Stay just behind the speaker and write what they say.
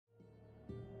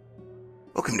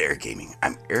Welcome to Eric Gaming.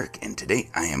 I'm Eric, and today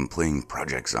I am playing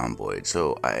Project Zomboid.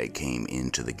 So I came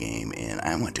into the game and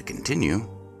I went to continue,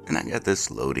 and I got this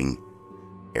loading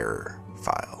error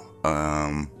file.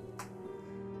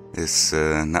 There's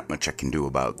not much I can do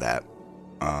about that.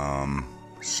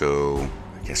 So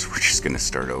I guess we're just gonna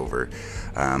start over.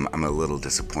 I'm a little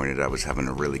disappointed. I was having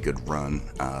a really good run.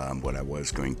 What I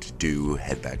was going to do,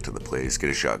 head back to the place, get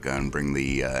a shotgun, bring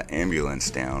the ambulance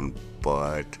down,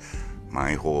 but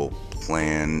my whole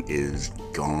plan is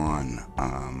gone.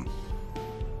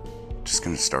 Just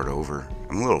gonna start over.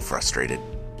 I'm a little frustrated,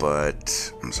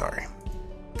 but I'm sorry.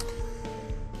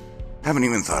 Haven't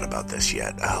even thought about this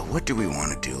yet. What do we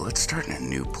want to do? Let's start in a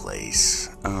new place.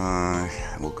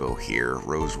 We'll go here.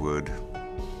 Rosewood.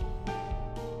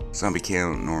 Zombie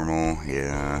count, normal,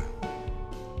 yeah.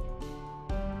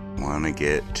 Wanna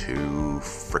get to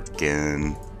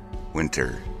frickin'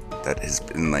 winter. That has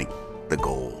been like the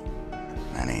goal.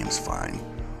 My name's fine.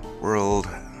 World,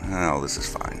 oh, this is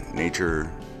fine.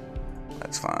 Nature,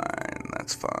 that's fine,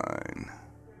 that's fine.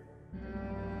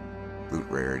 Loot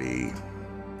rarity.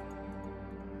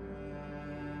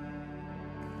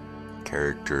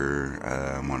 Character,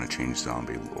 I want to change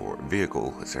zombie lore.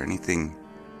 Vehicle, is there anything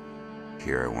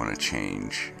here I want to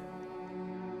change?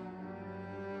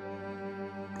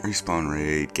 Respawn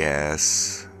rate,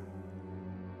 gas.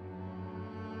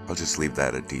 I'll just leave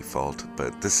that at default,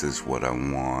 but this is what I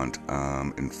want.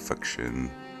 Infection.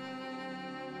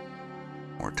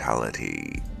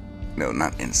 Mortality. No,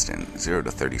 not instant. 0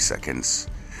 to 30 seconds.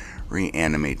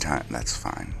 Reanimate time, that's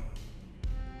fine.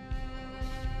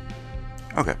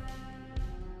 Okay.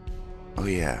 Oh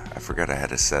yeah, I forgot I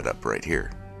had a setup right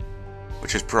here,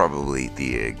 which is probably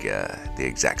the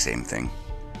exact same thing.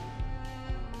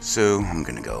 So I'm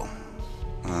gonna go.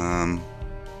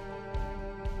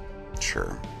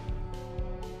 Sure.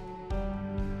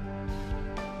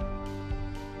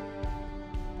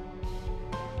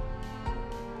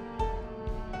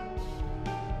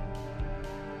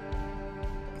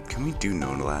 Can we do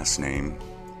no last name?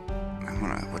 I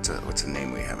wanna. What's a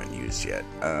name we haven't used yet?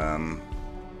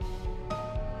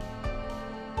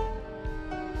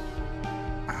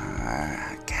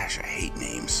 Gosh, I hate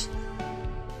names.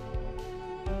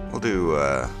 We'll do,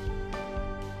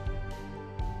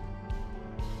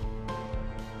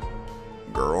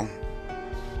 girl?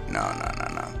 No.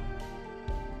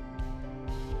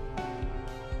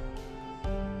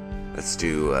 Let's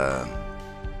do,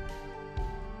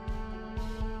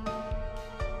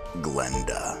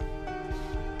 Glenda.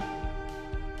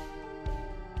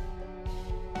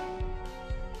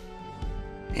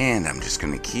 And I'm just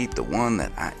going to keep the one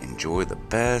that I enjoy the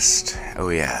best. Oh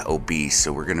yeah, obese,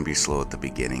 so we're going to be slow at the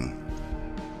beginning.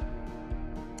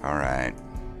 Alright.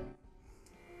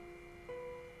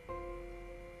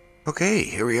 Okay,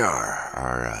 here we are.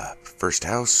 Our first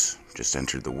house. Just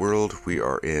entered the world. We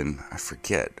are in, I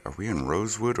forget, are we in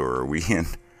Rosewood or are we in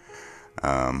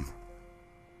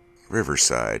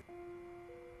Riverside?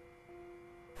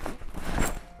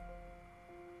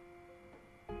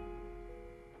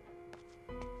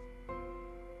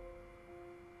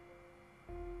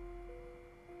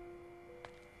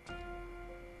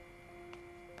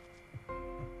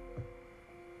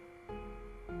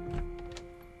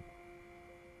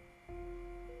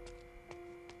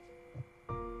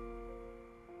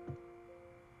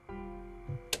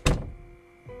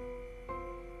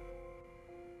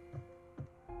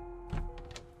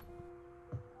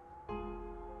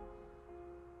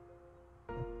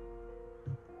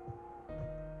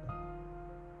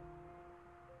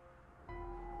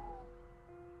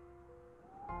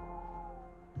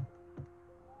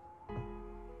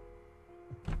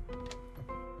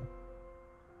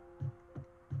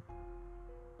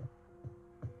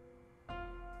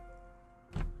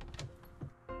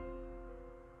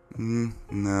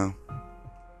 No.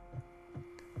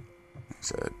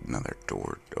 There's another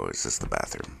door. Oh, is this the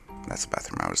bathroom? That's the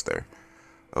bathroom. I was there.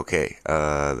 Okay,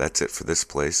 that's it for this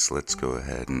place. Let's go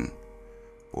ahead and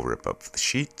we'll rip up the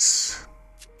sheets.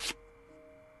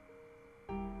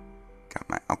 Got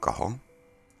my alcohol.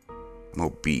 I'm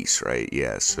obese, right?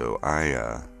 Yeah, so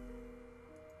I'm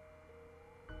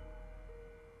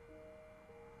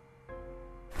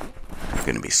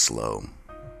gonna be slow.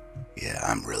 Yeah,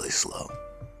 I'm really slow.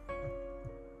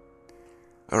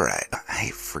 Alright, I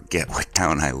forget what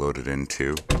town I loaded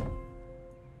into.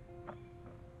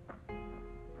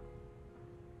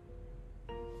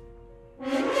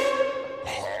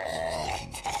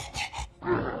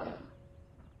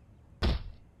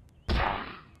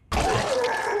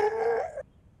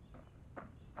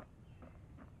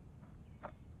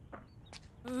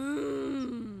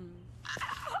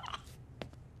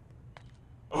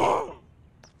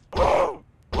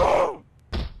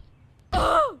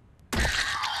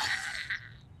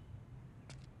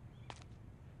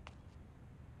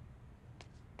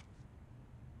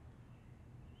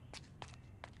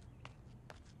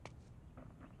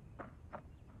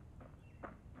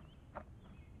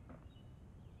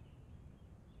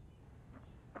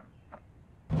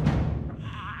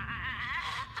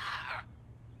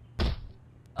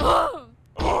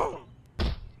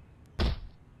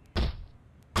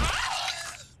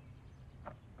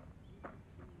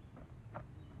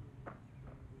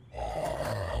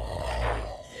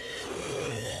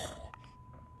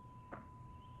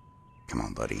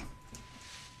 buddy.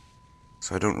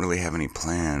 So I don't really have any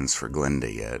plans for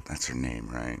Glenda yet. That's her name,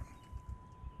 right?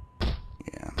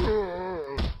 Yeah.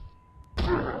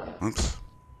 Oops.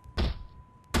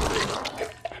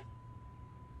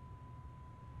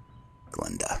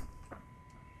 Glenda.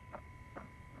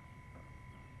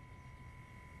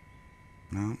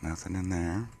 No, nothing in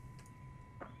there.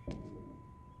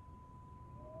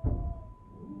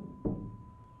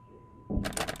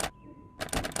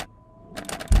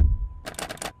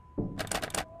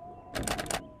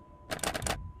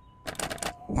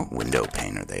 What window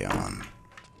pane are they on?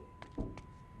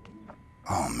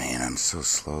 Oh man, I'm so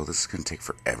slow. This is gonna take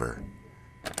forever.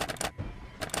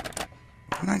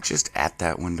 Am I just at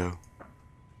that window?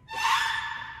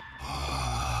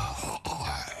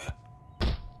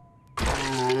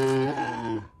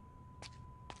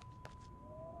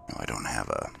 No, I don't have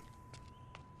a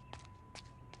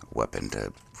weapon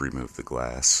to remove the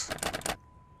glass.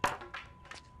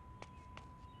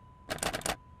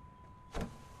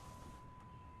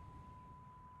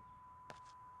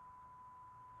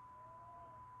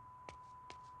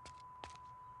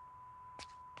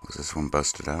 Was this one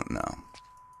busted out? No.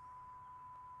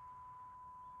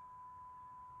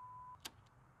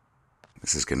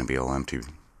 This is gonna be all empty.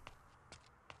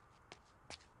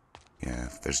 Yeah,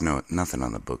 if there's nothing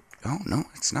on the book. Oh, no,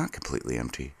 it's not completely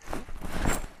empty.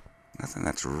 Nothing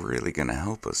that's really gonna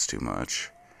help us too much.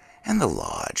 And the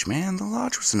lodge, man. The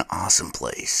lodge was an awesome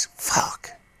place. Fuck.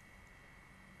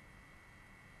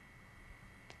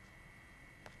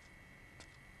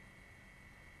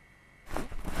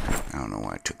 I don't know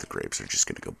why I took the grapes. They're just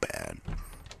gonna go bad.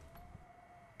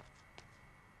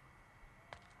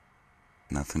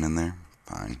 Nothing in there?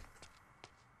 Fine.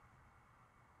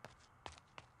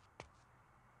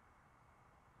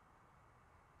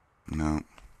 No.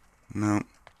 No.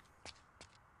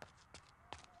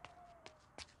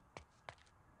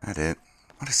 That it.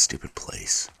 What a stupid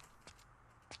place.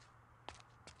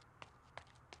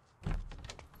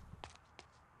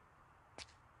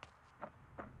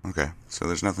 Okay, so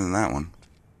there's nothing in that one.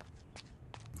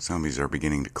 Zombies are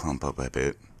beginning to clump up a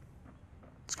bit.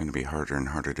 It's going to be harder and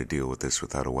harder to deal with this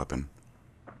without a weapon.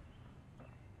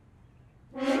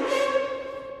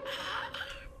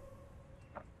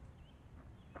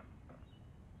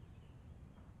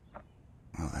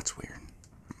 Oh, that's weird.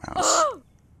 Mouse.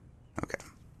 Okay.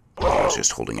 I was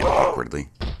just holding it awkwardly.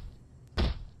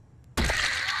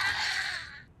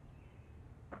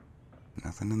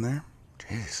 Nothing in there?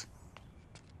 Jeez.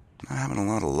 Not having a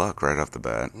lot of luck right off the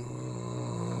bat.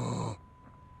 Oh,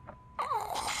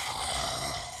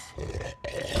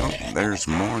 there's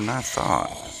more than I thought.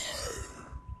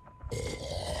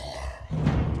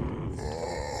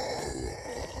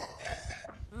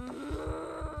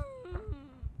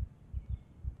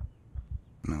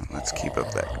 No, let's keep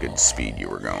up that good speed you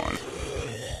were going.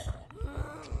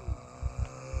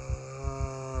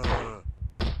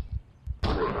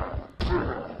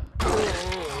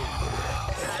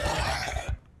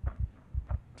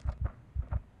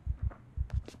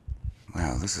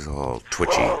 Wow, this is all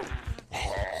twitchy.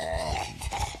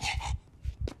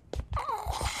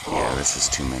 Yeah, this is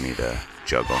too many to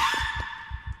juggle.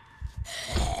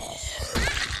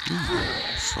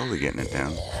 Slowly getting it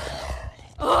down.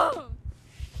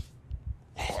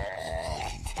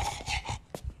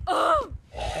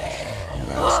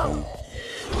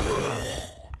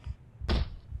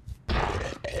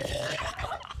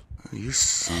 You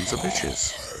sons of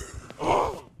bitches.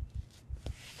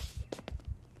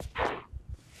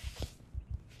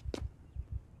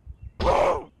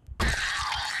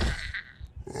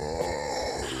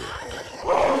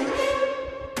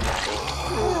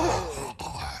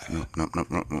 Nope.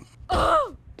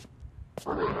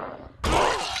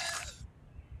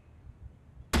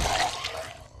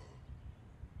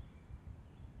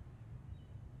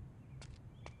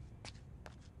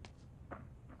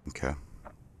 Okay.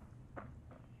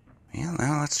 Yeah,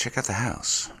 now let's check out the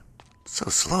house. It's so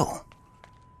slow.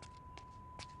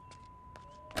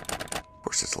 Of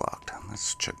course it's locked.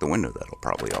 Let's check the window. That'll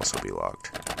probably also be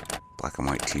locked. Black and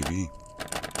white TV.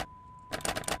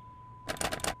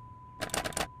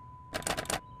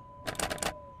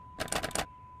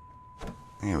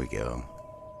 There we go.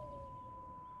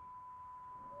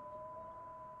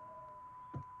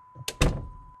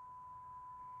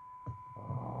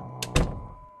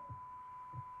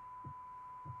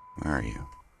 Where are you?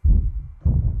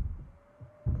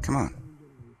 Come on.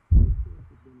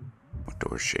 What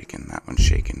door's shaking? That one's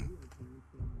shaking.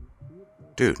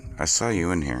 Dude, I saw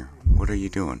you in here. What are you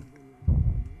doing?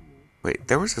 Wait,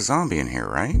 there was a zombie in here,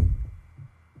 right?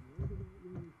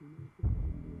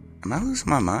 Am I losing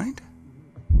my mind?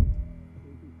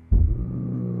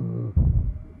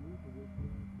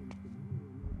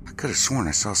 Could have sworn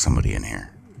I saw somebody in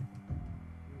here.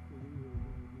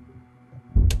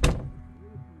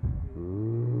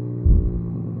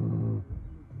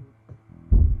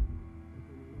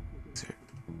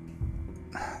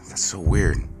 That's so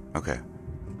weird. Okay.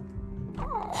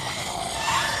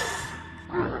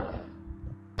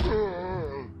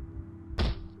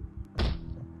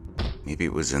 Maybe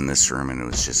it was in this room and it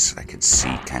was just, I could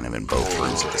see kind of in both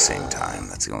rooms at the same time.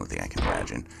 That's the only thing I can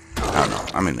imagine. I don't know.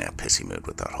 I'm in a pissy mood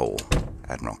with that whole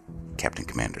Admiral, Captain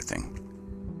Commander thing.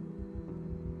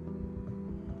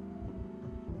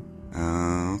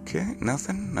 Okay,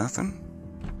 nothing.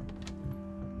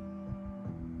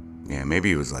 Yeah,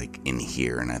 maybe it was like in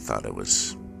here and I thought it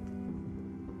was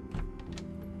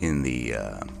in the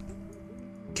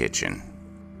kitchen.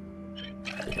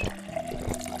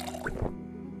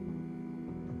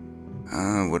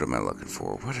 What am I looking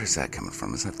for? What is that coming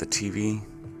from? Is that the TV?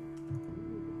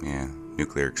 Yeah,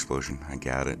 nuclear explosion. I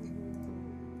got it.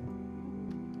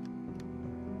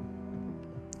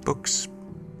 Books.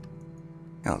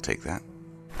 Yeah, I'll take that.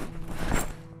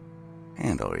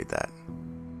 And I'll read that.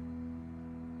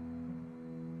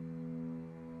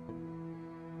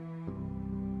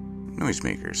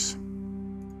 Noisemakers.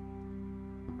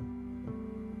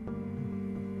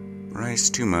 Rice,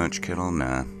 too much. Kettle,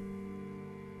 nah.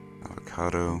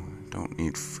 Avocado, don't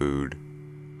need food.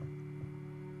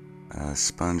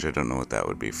 Sponge, I don't know what that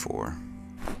would be for.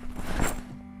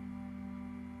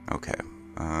 Okay,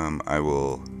 I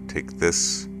will take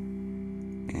this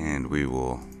and we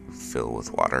will fill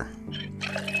with water.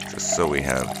 Just so we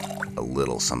have a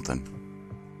little something.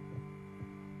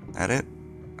 That it?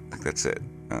 I think that's it.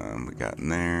 We got in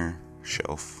there,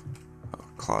 shelf,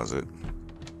 closet.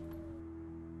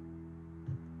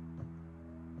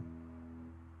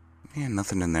 Man,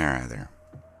 nothing in there either.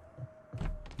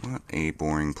 What a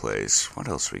boring place. What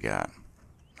else we got?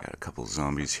 Got a couple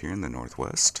zombies here in the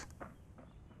northwest.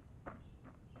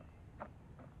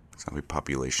 Zombie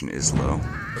population is low.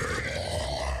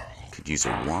 Could use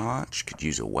a watch, could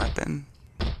use a weapon.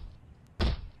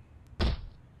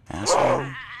 Asshole.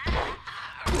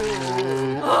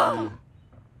 A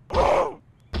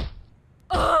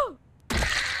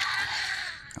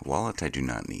wallet I do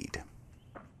not need.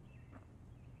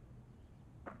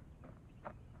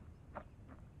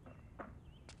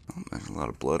 Oh, there's a lot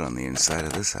of blood on the inside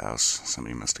of this house.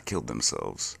 Somebody must have killed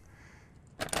themselves.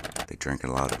 They drank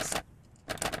a lot of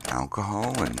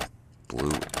alcohol and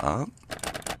blew up.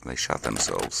 They shot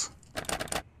themselves.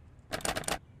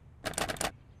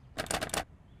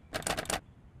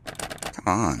 Come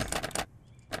on.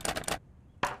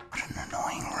 What an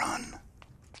annoying run.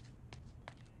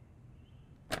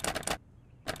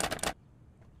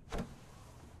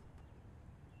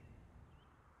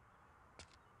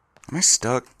 Am I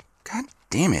stuck? God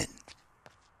damn it.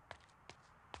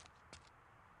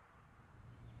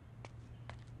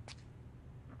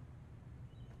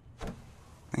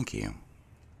 Thank you.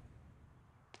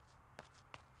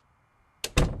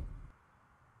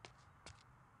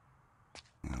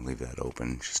 I'll leave that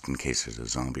open just in case there's a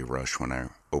zombie rush when I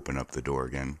open up the door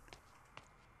again.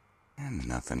 And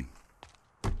nothing.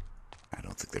 I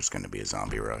don't think there's going to be a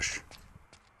zombie rush.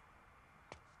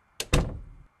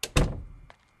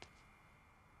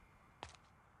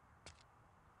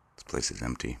 This place is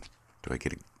empty. Do I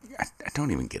get a... I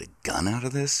don't even get a gun out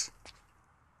of this?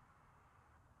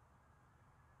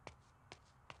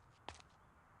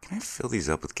 Can I fill these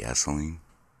up with gasoline?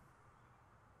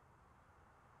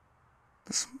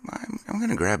 I'm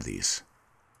gonna grab these.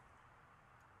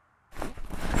 I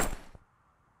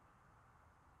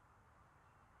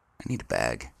need a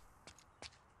bag.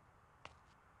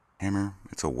 Hammer,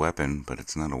 it's a weapon, but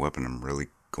it's not a weapon I'm really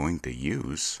going to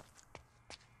use.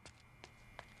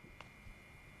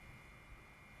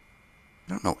 I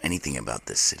don't know anything about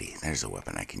this city. There's a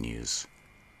weapon I can use.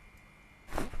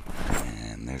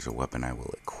 And there's a weapon I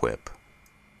will equip.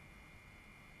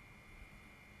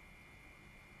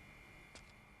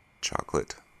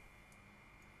 Chocolate.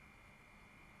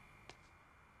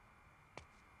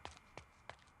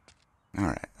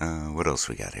 Alright, what else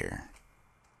we got here?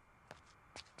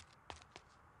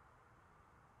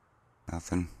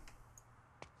 Nothing.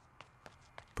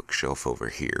 Bookshelf over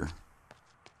here.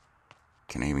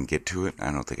 Can I even get to it?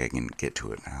 I don't think I can get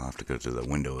to it. I'll have to go to the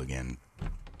window again.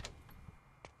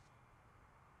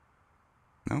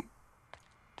 Nope.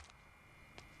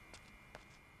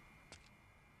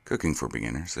 Cooking for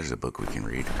Beginners. There's a book we can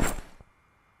read.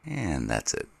 And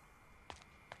that's it.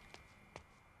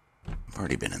 I've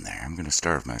already been in there. I'm gonna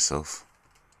starve myself.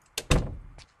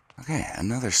 Okay,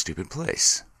 another stupid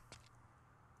place.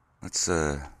 Let's,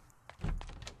 go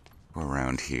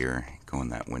around here. go in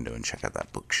that window and check out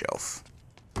that bookshelf.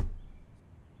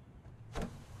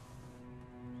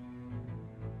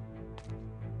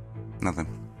 Nothing.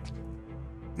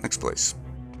 Next place.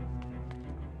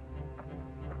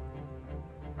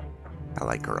 I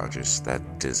like garages. That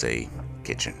is a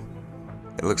kitchen.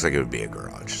 It looks like it would be a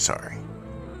garage. Sorry.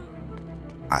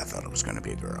 I thought it was going to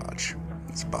be a garage.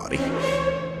 It's a body.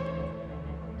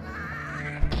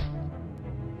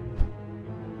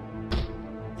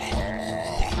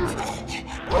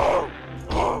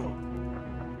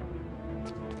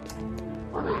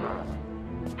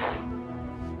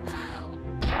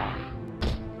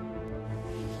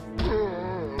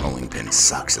 Rolling pin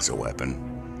sucks as a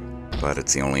weapon, but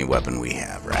it's the only weapon we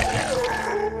have right now.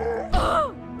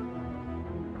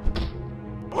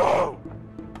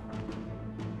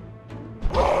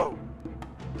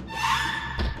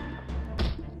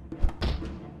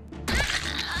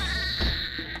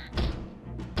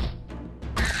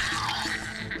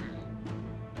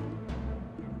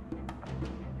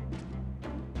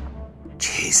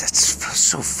 Jeez, that's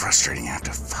so frustrating. I have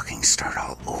to fucking start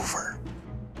all over.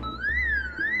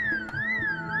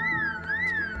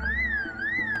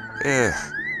 Ugh.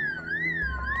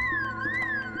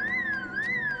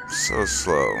 So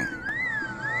slow.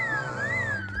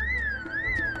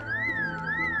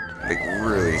 Like,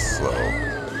 really slow.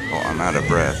 Oh, I'm out of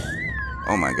breath.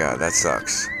 Oh my god, that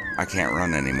sucks. I can't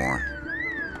run anymore.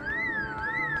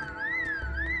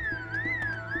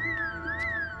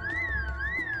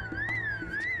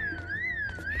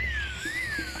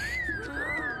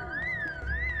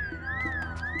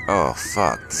 Oh,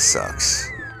 fuck, this sucks.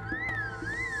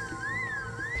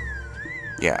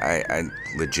 Yeah, I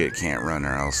legit can't run,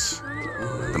 or else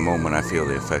the moment I feel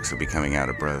the effects of becoming out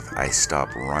of breath, I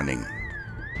stop running.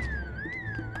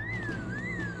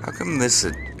 How come this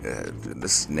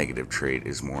negative trait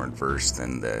is more adverse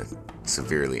than the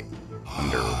severely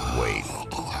underweight?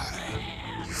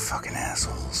 You fucking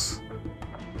assholes.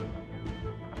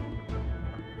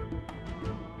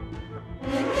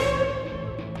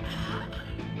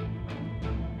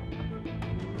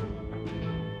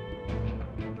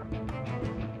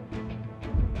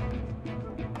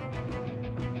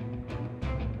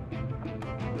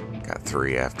 Got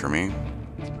 3 after me.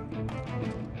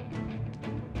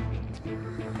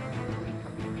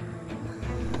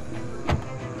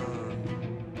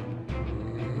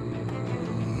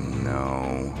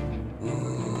 No.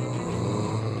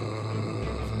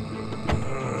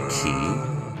 Key?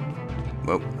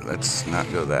 Well, let's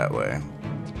not go that way.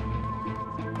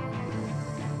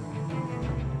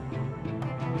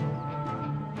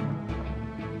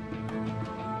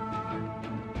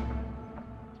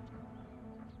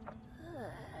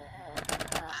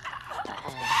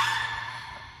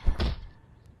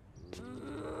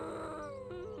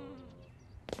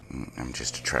 I'm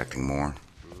just attracting more.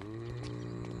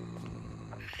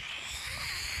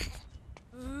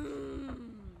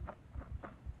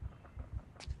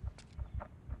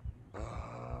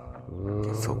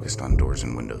 Get focused on doors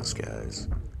and windows, guys.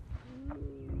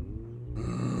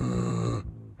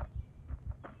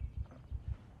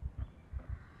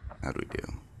 How'd we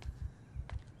do?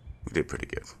 We did pretty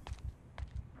good.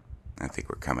 I think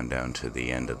we're coming down to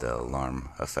the end of the alarm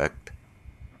effect.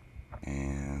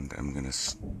 And I'm gonna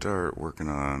start working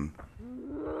on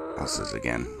houses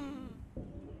again.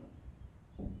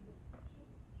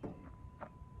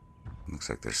 Looks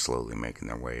like they're slowly making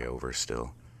their way over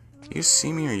still. Do you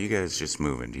see me, or are you guys just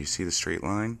moving? Do you see the straight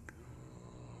line?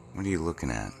 What are you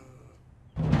looking at?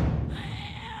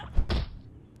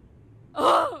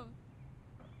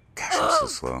 Gosh, I'm so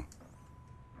slow.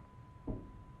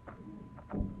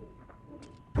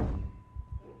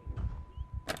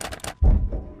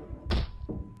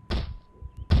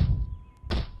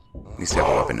 At least I have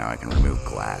a weapon now. I can remove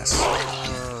glass.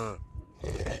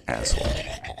 Asshole.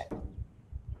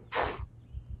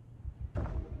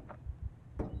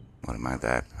 What am I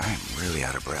that? I am really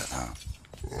out of breath, huh?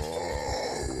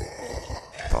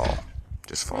 Fall.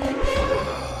 Just fall.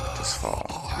 Just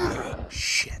fall.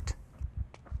 Shit.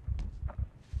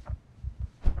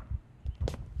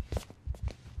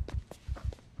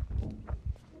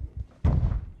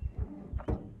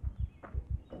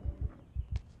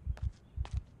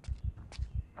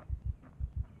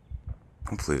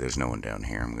 Hopefully there's no one down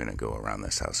here. I'm gonna go around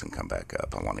this house and come back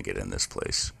up. I want to get in this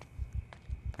place.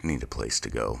 I need a place to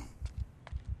go.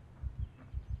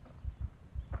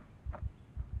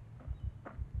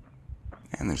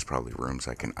 And there's probably rooms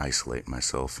I can isolate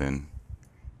myself in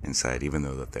inside, even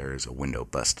though that there is a window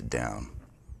busted down.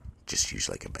 Just use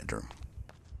like a bedroom.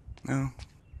 No.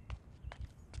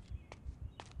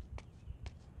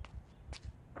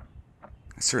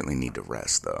 I certainly need to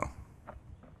rest though.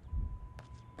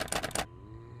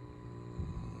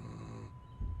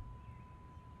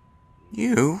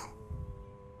 You?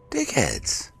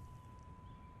 Dickheads.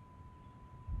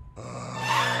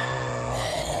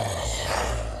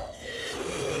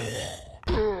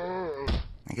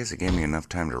 I guess it gave me enough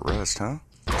time to rest, huh?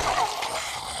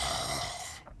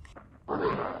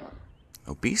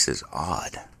 Obese is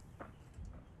odd.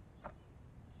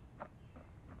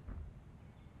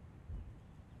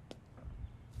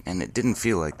 And it didn't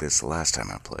feel like this the last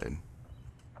time I played.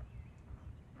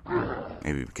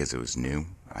 Maybe because it was new?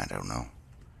 I don't know.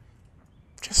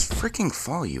 Just freaking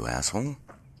fall, you asshole.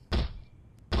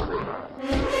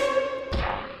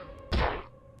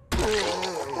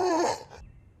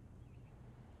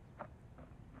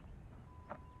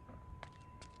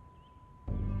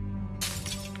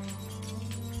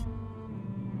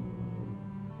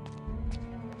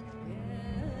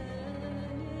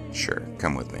 Sure,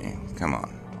 come with me. Come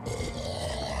on.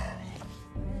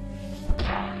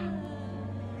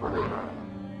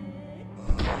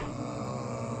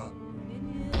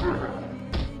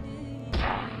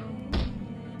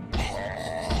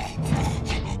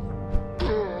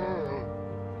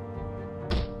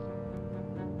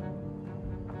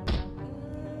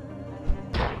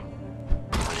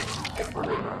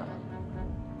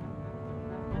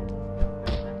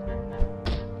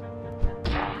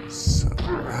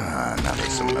 Now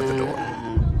there's someone at the door.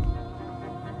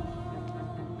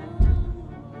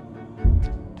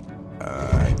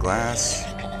 Glass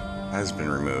has been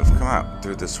removed. Come out,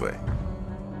 through this way.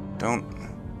 Don't...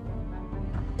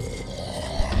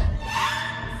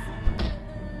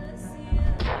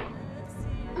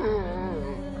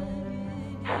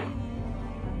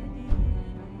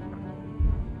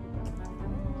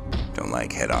 Don't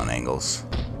like head-on angles.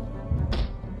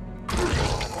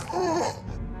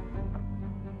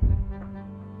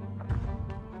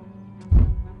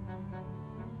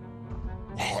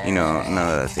 You know,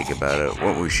 now that I think about it,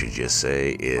 what we should just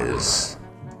say is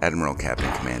Admiral Captain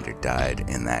Commander died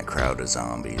in that crowd of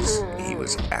zombies. He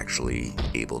was actually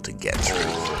able to get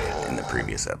through in the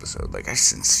previous episode. Like, I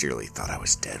sincerely thought I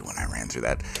was dead when I ran through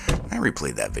that. I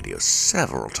replayed that video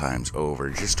several times over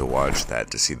just to watch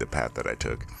that, to see the path that I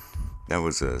took. That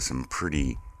was some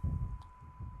pretty...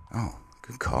 Oh,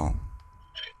 good call.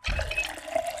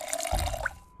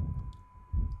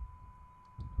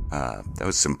 That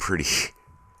was some pretty...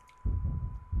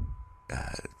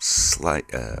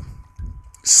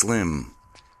 slim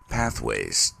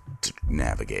pathways to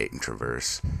navigate and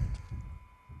traverse.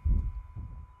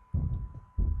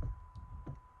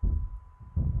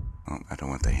 Oh, I don't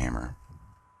want the hammer.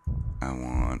 I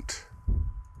want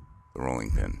the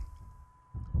rolling pin.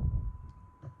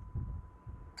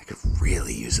 I could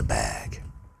really use a bag.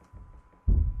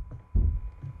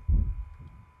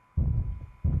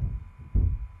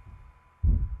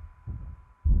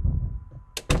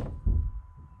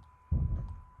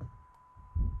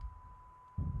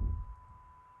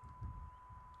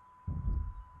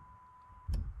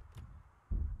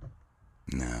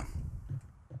 No.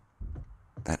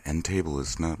 That end table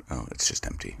is not... Oh, it's just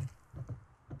empty.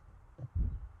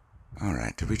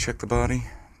 Alright, did we check the body?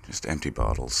 Just empty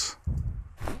bottles.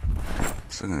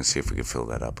 So I'm gonna see if we can fill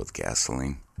that up with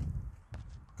gasoline.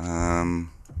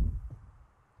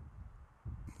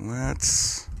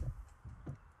 Let's...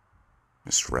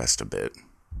 just rest a bit.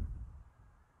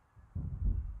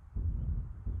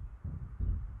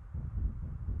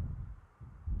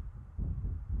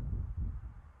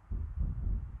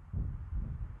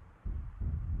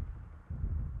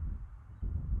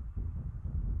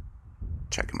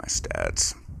 Checking my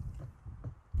stats.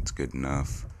 It's good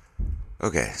enough.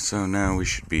 Okay, so now we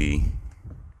should be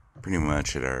pretty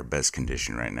much at our best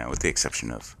condition right now, with the exception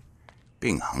of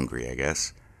being hungry, I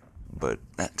guess. But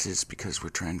that is because we're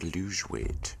trying to lose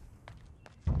weight.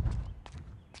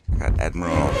 Got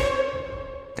Admiral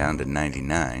down to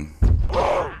 99.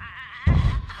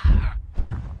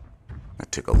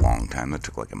 That took a long time. That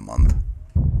took like a month.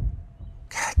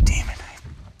 God damn it.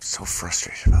 I'm so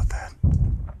frustrated about that.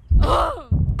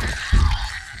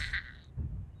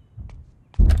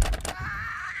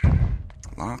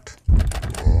 Locked.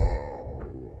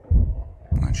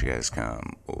 Why don't you guys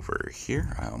come over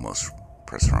here? I almost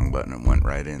pressed the wrong button and went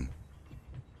right in.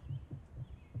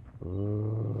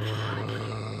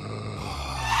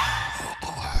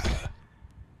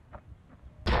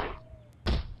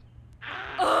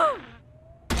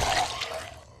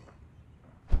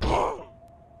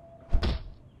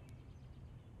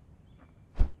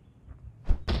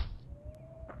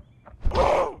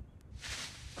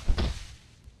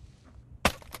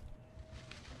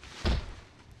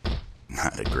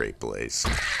 Not a great place.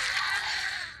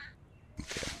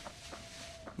 Okay.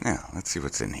 Now, let's see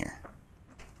what's in here.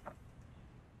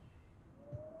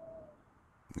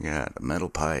 We got a metal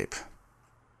pipe.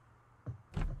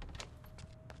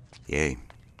 Yay.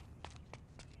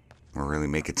 We're really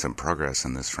making some progress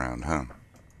in this round, huh?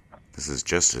 This is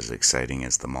just as exciting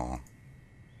as the mall.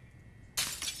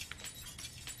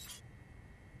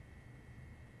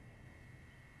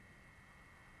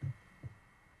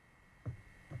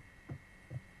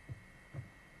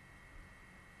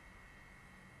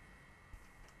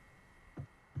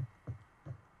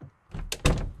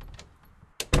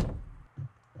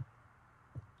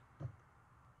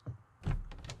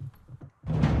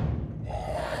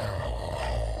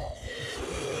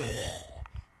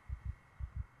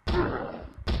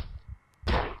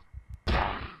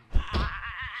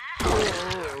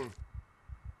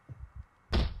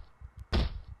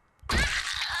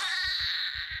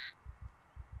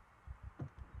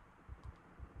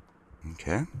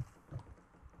 Okay.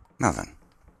 Nothing.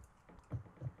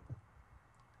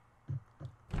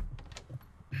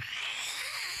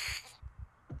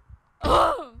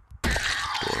 Door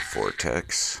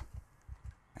vortex.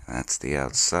 That's the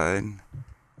outside.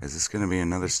 Is this gonna be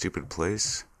another stupid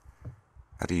place?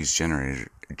 How to use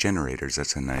generators,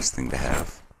 that's a nice thing to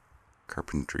have.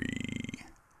 Carpentry.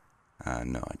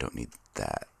 No, I don't need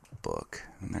that book.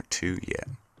 And there two? Yeah.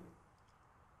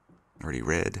 Already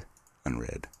read.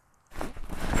 Unread.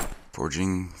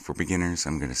 Forging for beginners,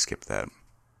 I'm gonna skip that.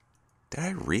 Did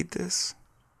I read this?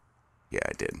 Yeah,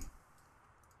 I did.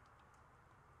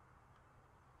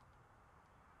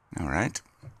 Alright.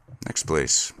 Next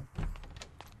place.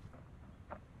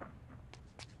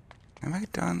 Am I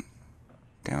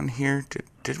down here?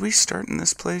 Did we start in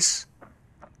this place?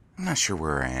 I'm not sure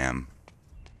where I am.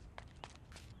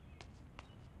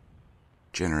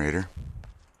 Generator.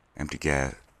 Empty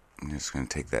gas. I'm just gonna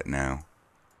take that now.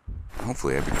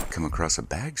 Hopefully I come across a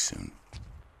bag soon.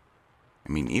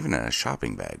 I mean, even a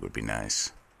shopping bag would be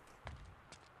nice.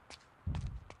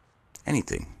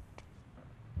 Anything.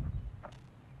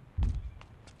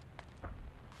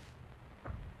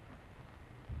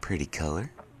 Pretty color.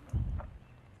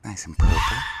 Nice and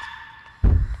purple.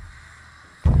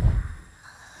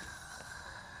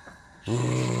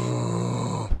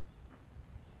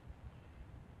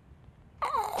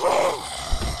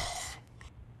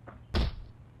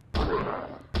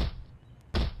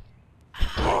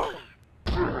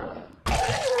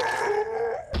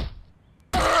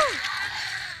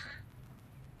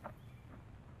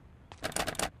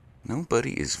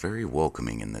 Nobody is very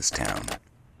welcoming in this town.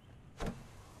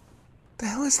 The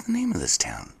hell is the name of this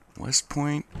town? West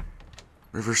Point?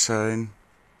 Riverside?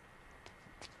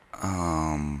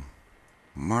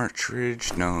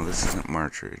 Marchridge? No, this isn't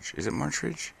Marchridge. Is it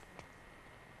Marchridge?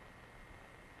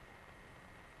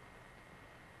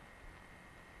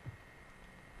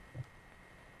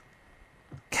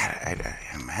 God,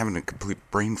 I'm having a complete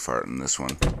brain fart in this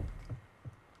one.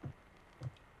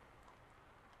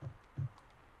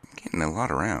 Getting a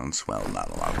lot of rounds. Well, not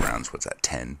a lot of rounds. What's that,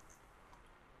 10?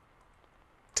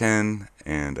 10,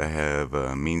 and I have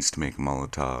means to make a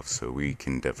Molotov, so we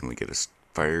can definitely get a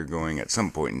fire going at some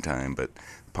point in time, but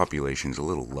the population's a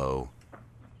little low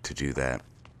to do that.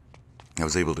 I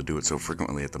was able to do it so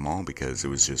frequently at the mall because it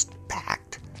was just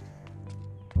packed.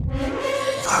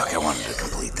 Fuck, I wanted to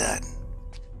complete that.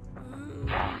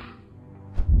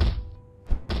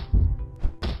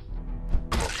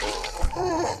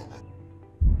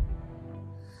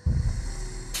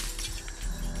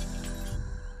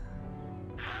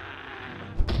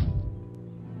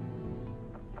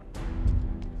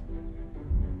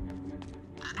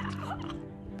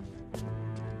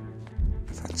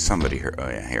 Somebody here. Oh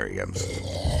yeah, here he comes.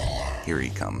 Here he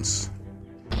comes.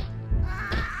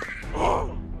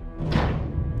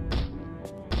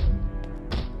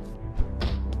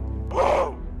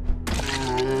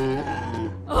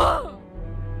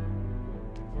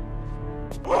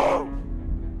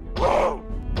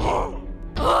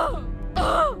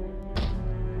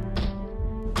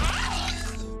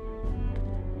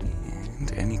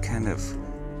 And any kind of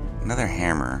another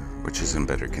hammer, which is in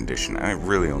better condition. I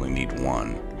really only need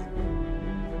one.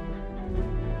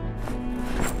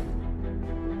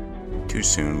 Too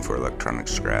soon for electronic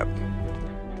scrap.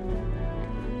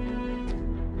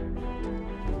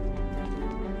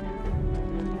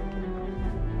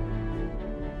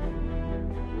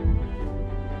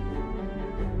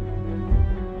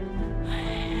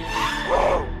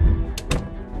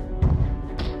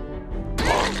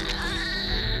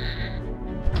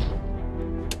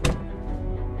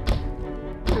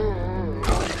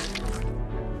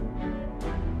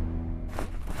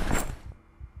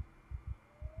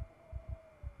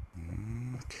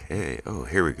 Okay, oh,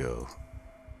 here we go.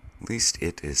 At least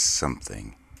it is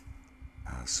something.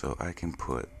 So I can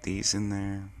put these in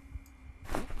there.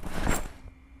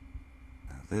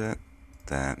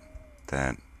 That.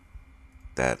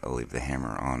 I'll leave the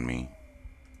hammer on me.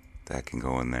 That can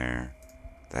go in there.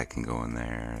 That can go in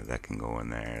there. That can go in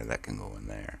there. That can go in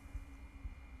there.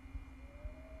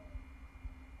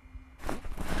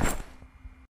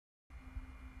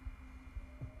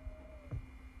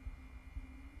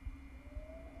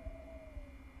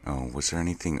 Oh, was there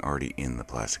anything already in the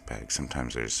plastic bag?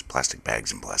 Sometimes there's plastic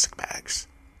bags and plastic bags.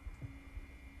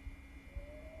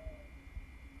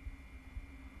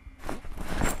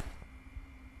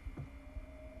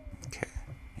 Okay,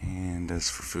 and as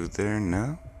for food there,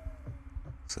 no.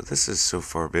 So this has so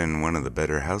far been one of the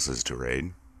better houses to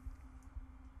raid.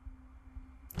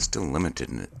 Still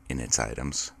limited in its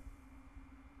items.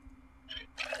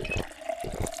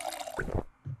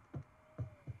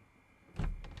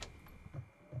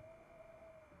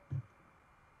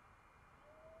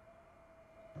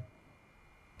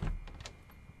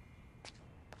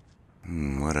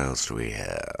 What else do we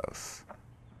have?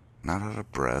 Not out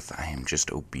of breath, I am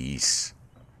just obese.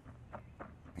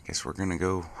 I guess we're gonna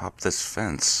go hop this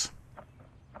fence.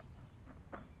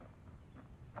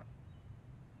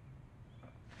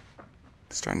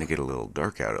 It's starting to get a little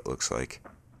dark out, it looks like.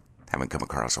 Haven't come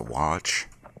across a watch.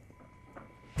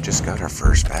 Just got our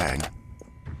first bag.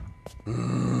 I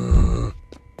don't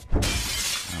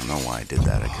know why I did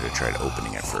that. I could have tried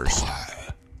opening it first.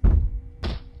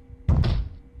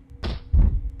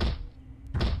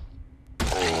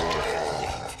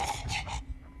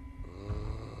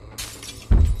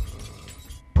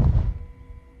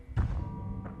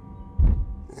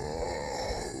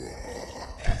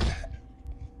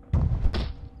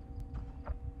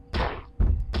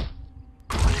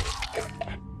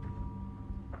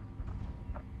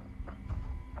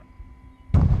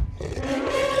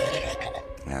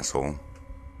 Asshole.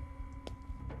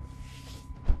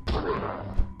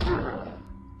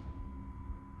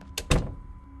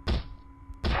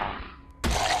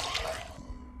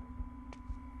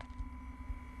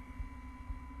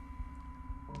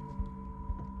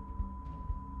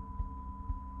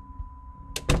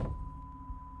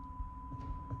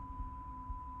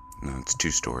 No, it's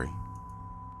two-story.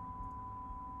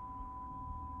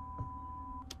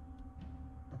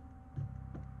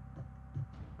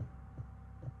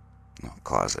 No,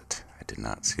 closet. I did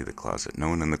not see the closet. No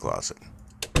one in the closet.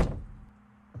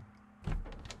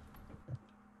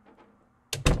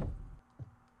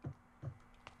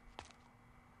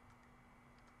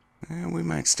 We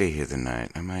might stay here the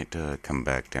night. I might come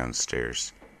back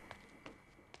downstairs.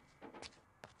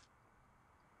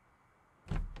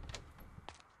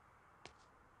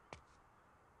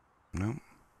 Nope.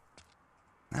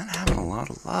 Not having a lot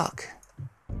of luck.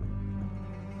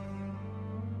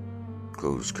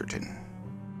 Closed curtain.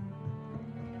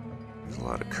 There's a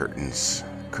lot of curtains.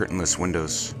 Curtainless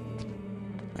windows.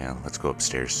 Well, let's go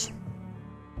upstairs.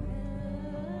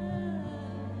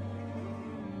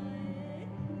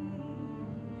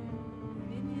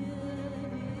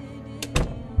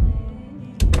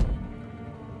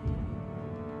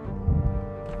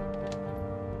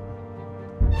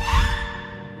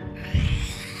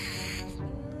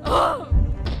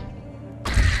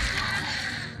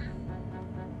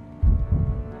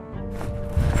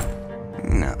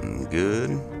 Nothing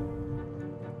good.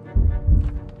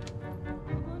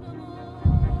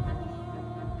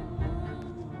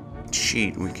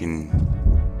 Sheet, we can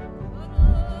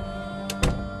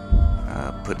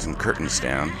put some curtains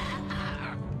down.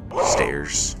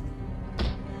 Stairs.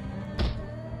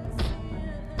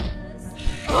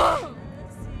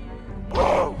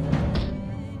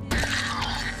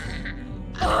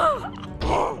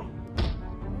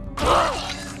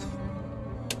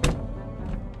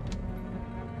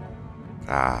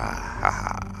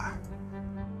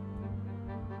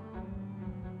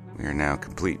 We are now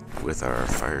complete with our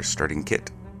fire starting kit.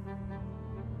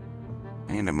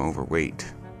 And I'm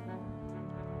overweight.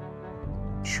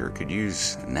 Sure could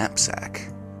use a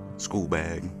knapsack, school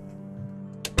bag.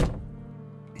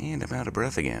 And I'm out of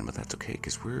breath again, but that's okay,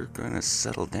 because we're gonna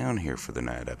settle down here for the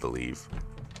night, I believe.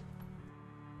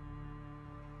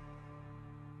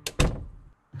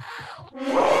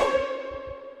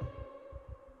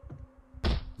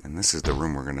 And this is the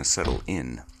room we're gonna settle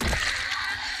in.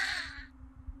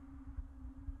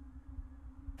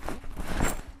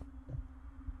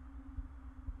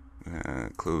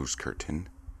 Closed curtain.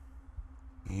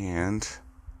 And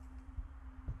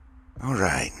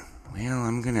alright, well,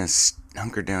 I'm gonna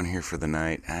hunker down here for the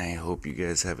night. I hope you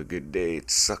guys have a good day.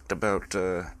 It sucked about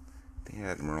the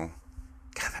Admiral.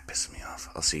 God, that pissed me off.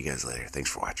 I'll see you guys later. Thanks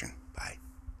for watching.